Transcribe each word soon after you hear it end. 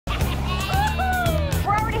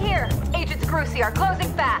Brucey are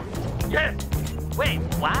closing fast. Yes. Wait,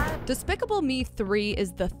 what? Despicable Me 3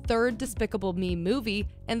 is the third Despicable Me movie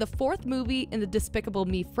and the fourth movie in the Despicable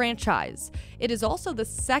Me franchise. It is also the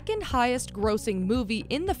second highest grossing movie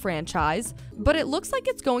in the franchise, but it looks like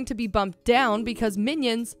it's going to be bumped down because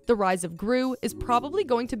Minions: The Rise of Gru is probably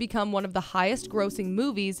going to become one of the highest grossing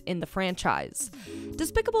movies in the franchise.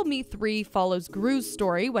 Despicable Me 3 follows Gru's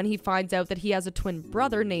story when he finds out that he has a twin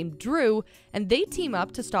brother named Drew, and they team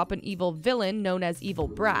up to stop an evil villain known as Evil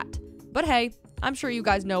Bratt. But hey, I'm sure you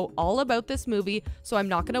guys know all about this movie, so I'm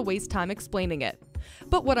not going to waste time explaining it.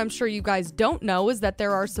 But what I'm sure you guys don't know is that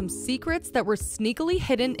there are some secrets that were sneakily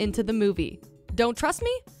hidden into the movie. Don't trust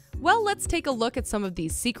me? Well, let's take a look at some of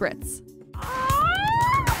these secrets.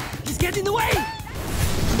 He's getting in the way!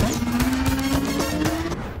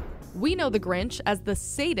 We know the Grinch as the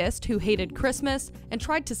sadist who hated Christmas and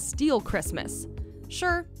tried to steal Christmas.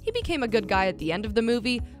 Sure, he became a good guy at the end of the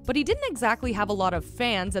movie, but he didn't exactly have a lot of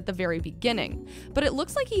fans at the very beginning. But it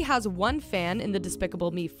looks like he has one fan in the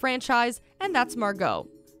Despicable Me franchise, and that's Margot.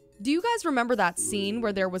 Do you guys remember that scene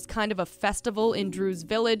where there was kind of a festival in Drew's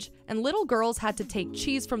village, and little girls had to take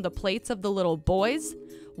cheese from the plates of the little boys?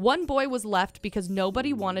 One boy was left because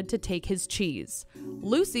nobody wanted to take his cheese.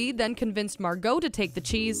 Lucy then convinced Margot to take the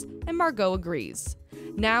cheese, and Margot agrees.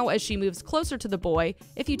 Now, as she moves closer to the boy,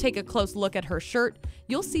 if you take a close look at her shirt,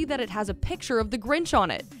 you'll see that it has a picture of the Grinch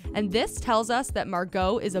on it, and this tells us that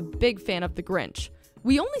Margot is a big fan of the Grinch.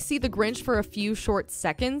 We only see the Grinch for a few short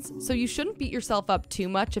seconds, so you shouldn't beat yourself up too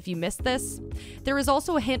much if you missed this. There is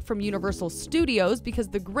also a hint from Universal Studios because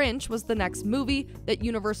The Grinch was the next movie that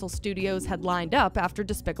Universal Studios had lined up after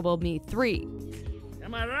Despicable Me 3.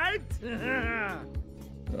 Am I right?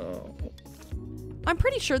 Oh. I'm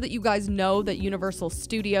pretty sure that you guys know that Universal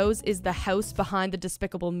Studios is the house behind the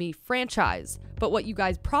Despicable Me franchise, but what you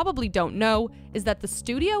guys probably don't know is that the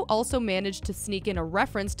studio also managed to sneak in a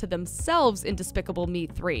reference to themselves in Despicable Me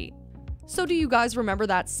 3. So do you guys remember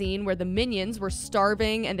that scene where the Minions were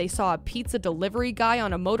starving and they saw a pizza delivery guy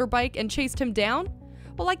on a motorbike and chased him down?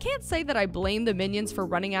 Well, I can't say that I blame the Minions for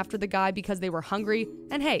running after the guy because they were hungry,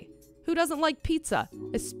 and hey, who doesn't like pizza,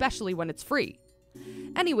 especially when it's free?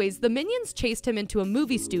 Anyways, the Minions chased him into a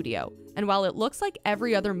movie studio, and while it looks like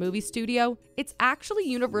every other movie studio, it's actually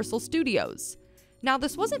Universal Studios. Now,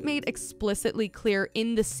 this wasn't made explicitly clear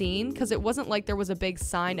in the scene because it wasn't like there was a big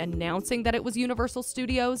sign announcing that it was Universal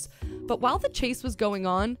Studios, but while the chase was going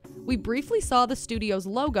on, we briefly saw the studio's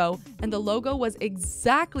logo, and the logo was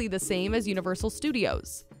exactly the same as Universal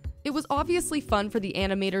Studios. It was obviously fun for the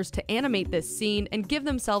animators to animate this scene and give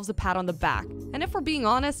themselves a pat on the back, and if we're being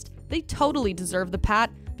honest, they totally deserve the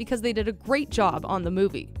pat because they did a great job on the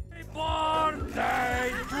movie. Happy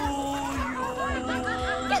birthday to you!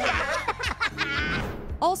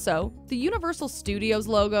 Also, the Universal Studios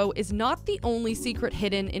logo is not the only secret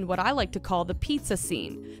hidden in what I like to call the pizza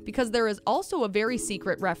scene, because there is also a very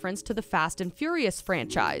secret reference to the Fast and Furious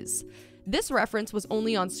franchise. This reference was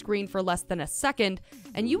only on screen for less than a second,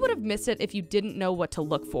 and you would have missed it if you didn't know what to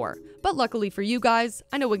look for. But luckily for you guys,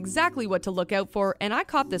 I know exactly what to look out for, and I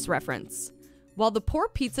caught this reference. While the poor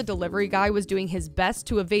pizza delivery guy was doing his best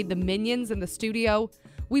to evade the Minions in the studio,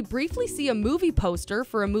 we briefly see a movie poster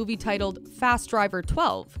for a movie titled Fast Driver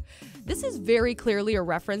 12. This is very clearly a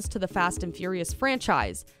reference to the Fast and Furious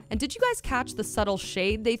franchise. And did you guys catch the subtle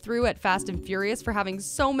shade they threw at Fast and Furious for having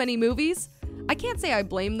so many movies? I can't say I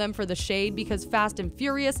blame them for the shade because Fast and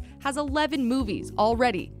Furious has 11 movies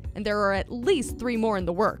already, and there are at least 3 more in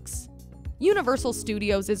the works. Universal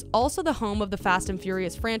Studios is also the home of the Fast and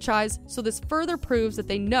Furious franchise, so this further proves that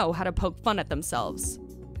they know how to poke fun at themselves.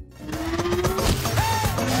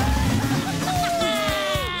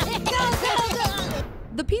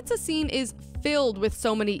 The pizza scene is filled with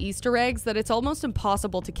so many Easter eggs that it's almost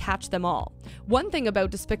impossible to catch them all. One thing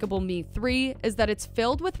about Despicable Me 3 is that it's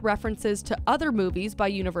filled with references to other movies by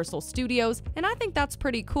Universal Studios, and I think that's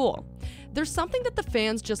pretty cool. There's something that the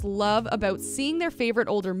fans just love about seeing their favorite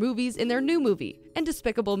older movies in their new movie, and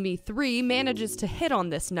Despicable Me 3 manages to hit on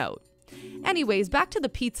this note. Anyways, back to the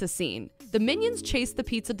pizza scene. The Minions chased the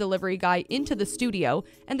pizza delivery guy into the studio,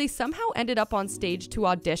 and they somehow ended up on stage to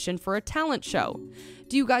audition for a talent show.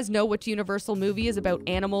 Do you guys know which Universal movie is about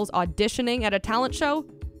animals auditioning at a talent show?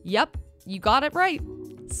 Yep, you got it right.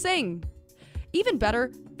 Sing. Even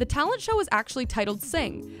better, the talent show is actually titled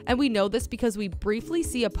Sing, and we know this because we briefly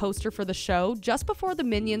see a poster for the show just before the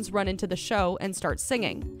Minions run into the show and start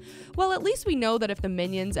singing. Well, at least we know that if the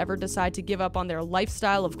Minions ever decide to give up on their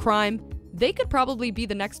lifestyle of crime, they could probably be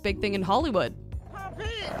the next big thing in Hollywood.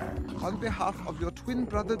 On behalf of your twin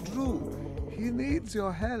brother Drew, he needs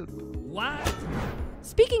your help. What?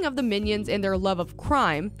 Speaking of the Minions and their love of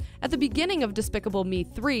crime, at the beginning of Despicable Me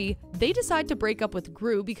 3, they decide to break up with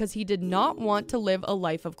Gru because he did not want to live a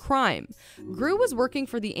life of crime. Gru was working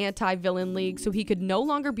for the Anti-Villain League so he could no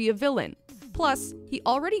longer be a villain. Plus, he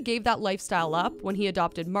already gave that lifestyle up when he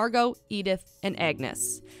adopted Margot, Edith, and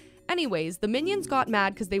Agnes. Anyways, the Minions got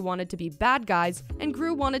mad because they wanted to be bad guys and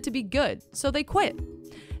Gru wanted to be good, so they quit.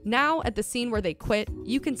 Now, at the scene where they quit,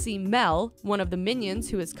 you can see Mel, one of the Minions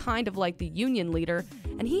who is kind of like the union leader,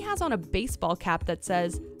 and he has on a baseball cap that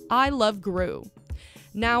says, "I love Gru."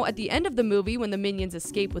 Now, at the end of the movie, when the Minions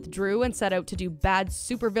escape with Drew and set out to do bad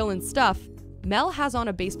supervillain stuff, Mel has on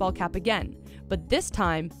a baseball cap again, but this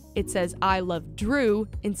time, it says "I love Drew"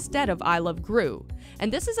 instead of "I love Gru."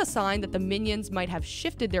 And this is a sign that the Minions might have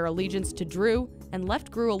shifted their allegiance to Drew and left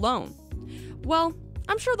Gru alone. Well,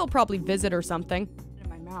 I'm sure they'll probably visit or something.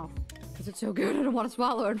 Because it's so good, I don't want to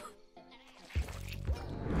swallow it.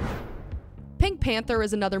 Pink Panther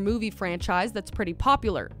is another movie franchise that's pretty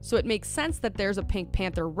popular, so it makes sense that there's a Pink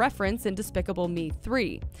Panther reference in Despicable Me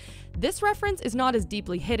 3. This reference is not as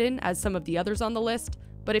deeply hidden as some of the others on the list,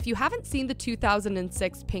 but if you haven't seen the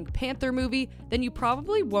 2006 Pink Panther movie, then you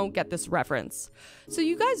probably won't get this reference. So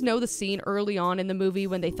you guys know the scene early on in the movie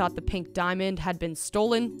when they thought the pink diamond had been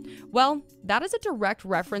stolen? Well, that is a direct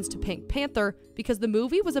reference to Pink Panther because the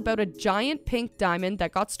movie was about a giant pink diamond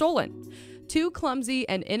that got stolen. 2 clumsy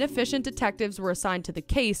and inefficient detectives were assigned to the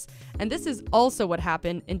case, and this is also what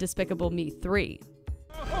happened in Despicable Me 3.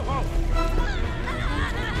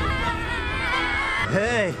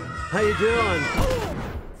 Hey, how you doing?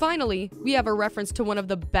 Finally, we have a reference to one of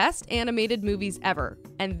the best animated movies ever,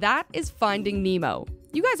 and that is Finding Nemo.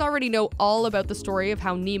 You guys already know all about the story of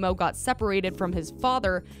how Nemo got separated from his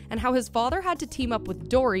father and how his father had to team up with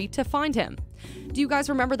Dory to find him. Do you guys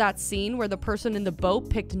remember that scene where the person in the boat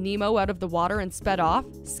picked Nemo out of the water and sped off,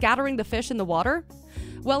 scattering the fish in the water?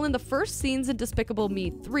 Well, in the first scenes in Despicable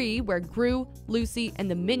Me 3, where Gru, Lucy,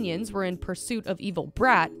 and the Minions were in pursuit of Evil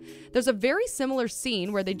Bratt, there's a very similar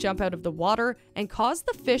scene where they jump out of the water and cause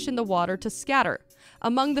the fish in the water to scatter.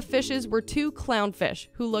 Among the fishes were 2 clownfish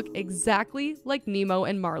who look exactly like Nemo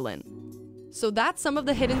and Marlin. So that's some of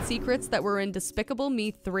the hidden secrets that were in Despicable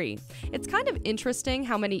Me 3. It's kind of interesting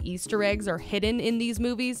how many Easter eggs are hidden in these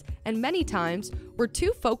movies, and many times we're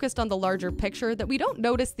too focused on the larger picture that we don't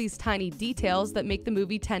notice these tiny details that make the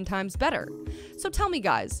movie 10 times better. So tell me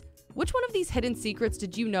guys, which one of these hidden secrets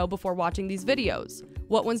did you know before watching these videos?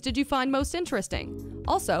 What ones did you find most interesting?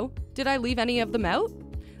 Also, did I leave any of them out?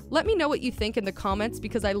 Let me know what you think in the comments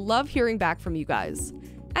because I love hearing back from you guys.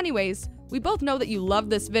 Anyways, we both know that you love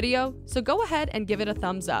this video, so go ahead and give it a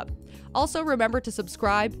thumbs up. Also, remember to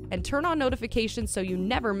subscribe and turn on notifications so you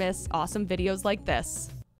never miss awesome videos like this.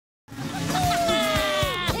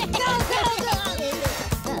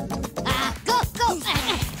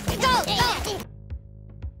 Go!